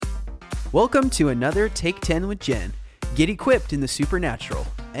Welcome to another Take 10 with Jen. Get equipped in the supernatural.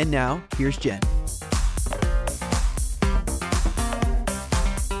 And now, here's Jen.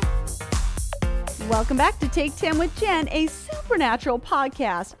 Welcome back to Take 10 with Jen, a supernatural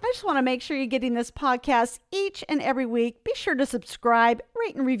podcast. I just want to make sure you're getting this podcast each and every week. Be sure to subscribe,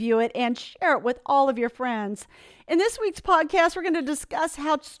 rate and review it, and share it with all of your friends. In this week's podcast, we're going to discuss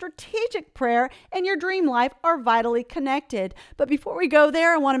how strategic prayer and your dream life are vitally connected. But before we go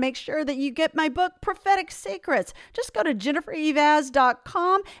there, I want to make sure that you get my book, Prophetic Secrets. Just go to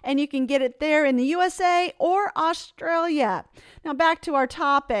jenniferevaz.com and you can get it there in the USA or Australia. Now back to our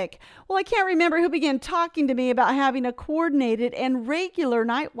topic. Well, I can't remember who began talking to me about having a coordinated and regular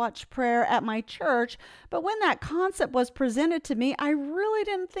night watch prayer at my church, but when that concept was presented to me, I really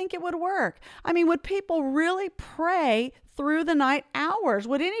didn't think it would work. I mean, would people really pray through the night hours?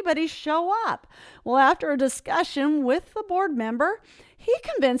 Would anybody show up? Well, after a discussion with the board member, he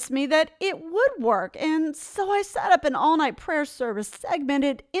convinced me that it would work. And so I set up an all-night prayer service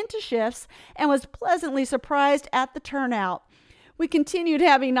segmented into shifts and was pleasantly surprised at the turnout. We continued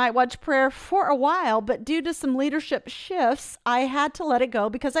having night watch prayer for a while, but due to some leadership shifts, I had to let it go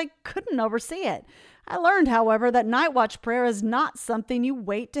because I couldn't oversee it. I learned, however, that night watch prayer is not something you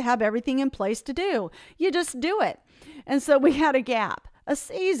wait to have everything in place to do. You just do it. And so we had a gap, a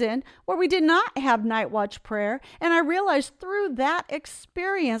season where we did not have night watch prayer, and I realized through that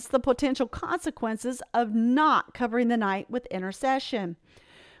experience the potential consequences of not covering the night with intercession.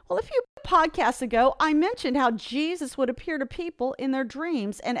 Well, a few podcasts ago, I mentioned how Jesus would appear to people in their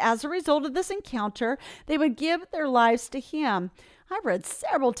dreams, and as a result of this encounter, they would give their lives to him. I've read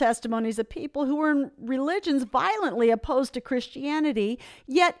several testimonies of people who were in religions violently opposed to Christianity,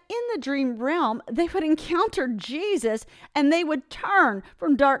 yet in the dream realm, they would encounter Jesus and they would turn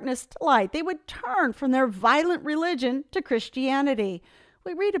from darkness to light. They would turn from their violent religion to Christianity.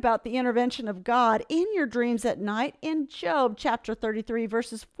 We read about the intervention of God in your dreams at night in Job chapter 33,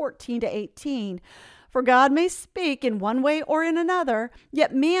 verses 14 to 18. For God may speak in one way or in another,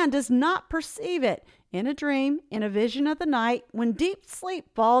 yet man does not perceive it. In a dream, in a vision of the night, when deep sleep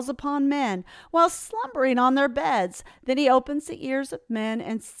falls upon men, while slumbering on their beds, then he opens the ears of men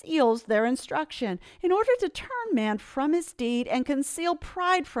and seals their instruction, in order to turn man from his deed and conceal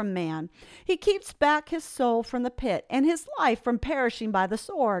pride from man. He keeps back his soul from the pit and his life from perishing by the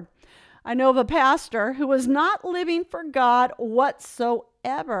sword. I know of a pastor who was not living for God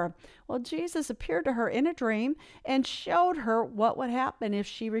whatsoever. Well, Jesus appeared to her in a dream and showed her what would happen if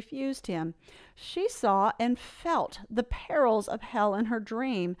she refused him. She saw and felt the perils of hell in her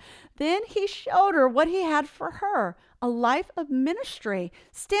dream. Then he showed her what he had for her, a life of ministry,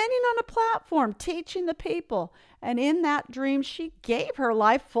 standing on a platform, teaching the people. And in that dream, she gave her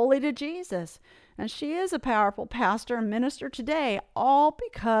life fully to Jesus. And she is a powerful pastor and minister today, all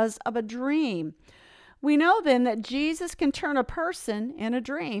because of a dream. We know then that Jesus can turn a person in a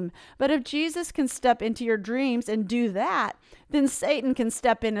dream. But if Jesus can step into your dreams and do that, then Satan can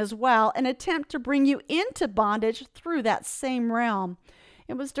step in as well and attempt to bring you into bondage through that same realm.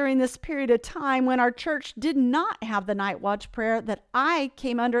 It was during this period of time when our church did not have the night watch prayer that I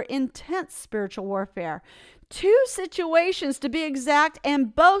came under intense spiritual warfare. 2 situations to be exact,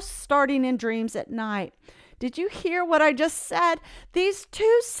 and both starting in dreams at night. Did you hear what I just said? These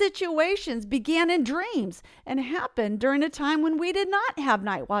 2 situations began in dreams and happened during a time when we did not have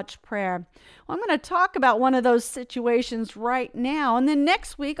night watch prayer. Well, I'm going to talk about one of those situations right now, and then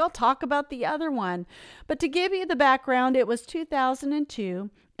next week I'll talk about the other one. But to give you the background, it was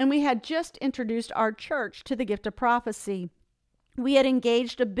 2002, and we had just introduced our church to the gift of prophecy. We had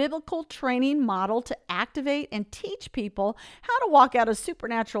engaged a biblical training model to activate and teach people how to walk out a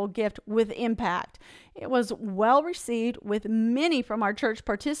supernatural gift with impact. It was well received, with many from our church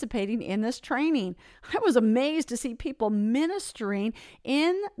participating in this training. I was amazed to see people ministering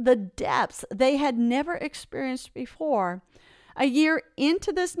in the depths they had never experienced before. A year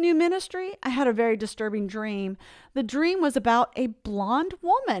into this new ministry, I had a very disturbing dream. The dream was about a blonde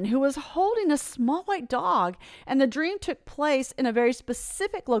woman who was holding a small white dog, and the dream took place in a very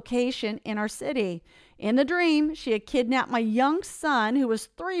specific location in our city. In the dream, she had kidnapped my young son, who was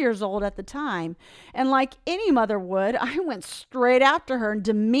 3 years old at the time. And like any mother would, I went straight after her and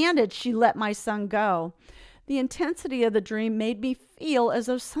demanded she let my son go. The intensity of the dream made me feel as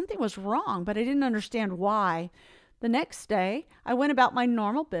though something was wrong, but I didn't understand why. The next day, I went about my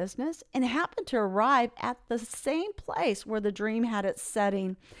normal business and happened to arrive at the same place where the dream had its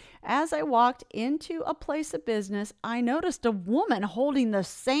setting. As I walked into a place of business, I noticed a woman holding the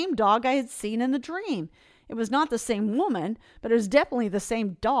same dog I had seen in the dream. It was not the same woman, but it was definitely the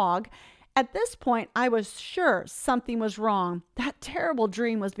same dog. At this point, I was sure something was wrong. That terrible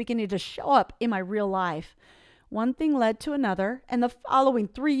dream was beginning to show up in my real life. One thing led to another, and the following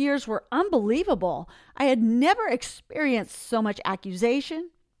 3 years were unbelievable. I had never experienced so much accusation,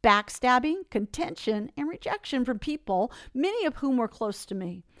 backstabbing, contention, and rejection from people, many of whom were close to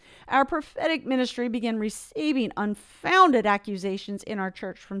me. Our prophetic ministry began receiving unfounded accusations in our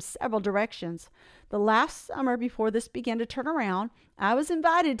church from several directions. The last summer before this began to turn around, I was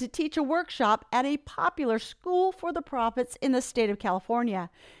invited to teach a workshop at a popular school for the prophets in the state of California.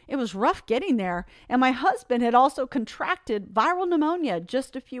 It was rough getting there, and my husband had also contracted viral pneumonia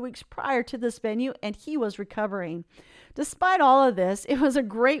just a few weeks prior to this venue, and he was recovering. Despite all of this, it was a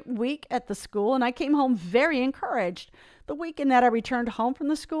great week at the school, and I came home very encouraged. The weekend that I returned home from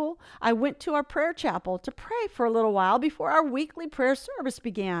the school, I went to our prayer chapel to pray for a little while before our weekly prayer service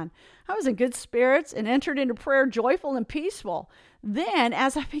began. I was in good spirits and entered into prayer joyful and peaceful. Then,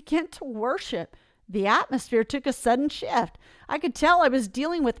 as I began to worship, the atmosphere took a sudden shift. I could tell I was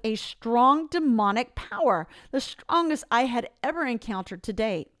dealing with a strong demonic power, the strongest I had ever encountered to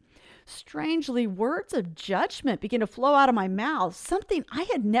date. Strangely, words of judgment began to flow out of my mouth, something I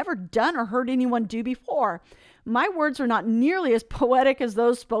had never done or heard anyone do before. My words were not nearly as poetic as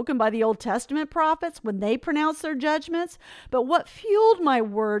those spoken by the Old Testament prophets when they pronounced their judgments, but what fueled my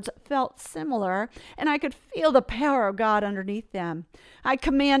words felt similar, and I could feel the power of God underneath them. I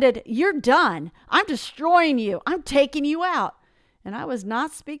commanded, "You're done. I'm destroying you. I'm taking you out." And I was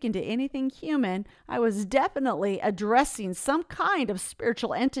not speaking to anything human. I was definitely addressing some kind of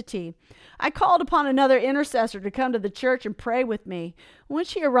spiritual entity. I called upon another intercessor to come to the church and pray with me. When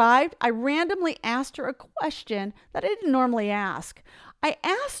she arrived, I randomly asked her a question that I didn't normally ask. I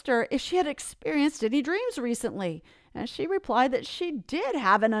asked her if she had experienced any dreams recently, and she replied that she did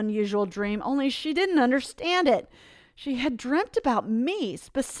have an unusual dream, only she didn't understand it. She had dreamt about me,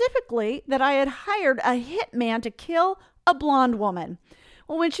 specifically that I had hired a hitman to kill a blonde woman.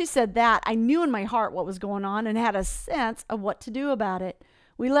 Well, when she said that, I knew in my heart what was going on and had a sense of what to do about it.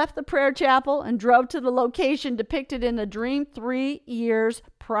 We left the prayer chapel and drove to the location depicted in the dream 3 years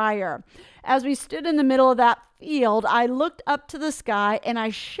prior. As we stood in the middle of that field, I looked up to the sky and I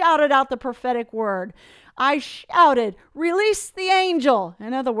shouted out the prophetic word. I shouted, "Release the angel,"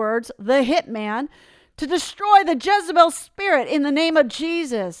 in other words, the hitman, to destroy the Jezebel spirit in the name of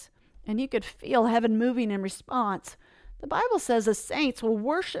Jesus. And you could feel heaven moving in response. The Bible says the saints will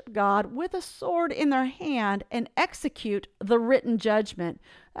worship God with a sword in their hand and execute the written judgment.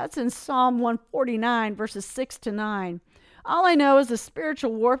 That's in Psalm 149, verses 6-9. All I know is the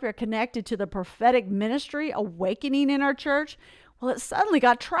spiritual warfare connected to the prophetic ministry awakening in our church. Well, it suddenly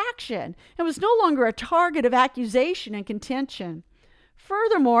got traction and was no longer a target of accusation and contention.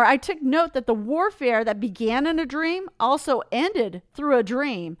 Furthermore, I took note that the warfare that began in a dream also ended through a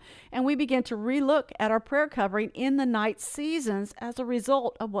dream, and we began to relook at our prayer covering in the night seasons as a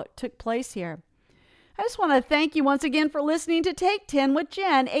result of what took place here. I just want to thank you once again for listening to Take 10 with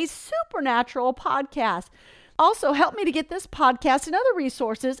Jen, a supernatural podcast. Also, help me to get this podcast and other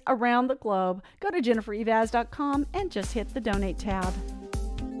resources around the globe. Go to jenniferevaz.com and just hit the donate tab.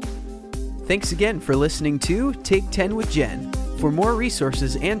 Thanks again for listening to Take 10 with Jen. For more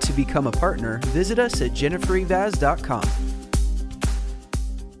resources and to become a partner, visit us at jenniferevaz.com.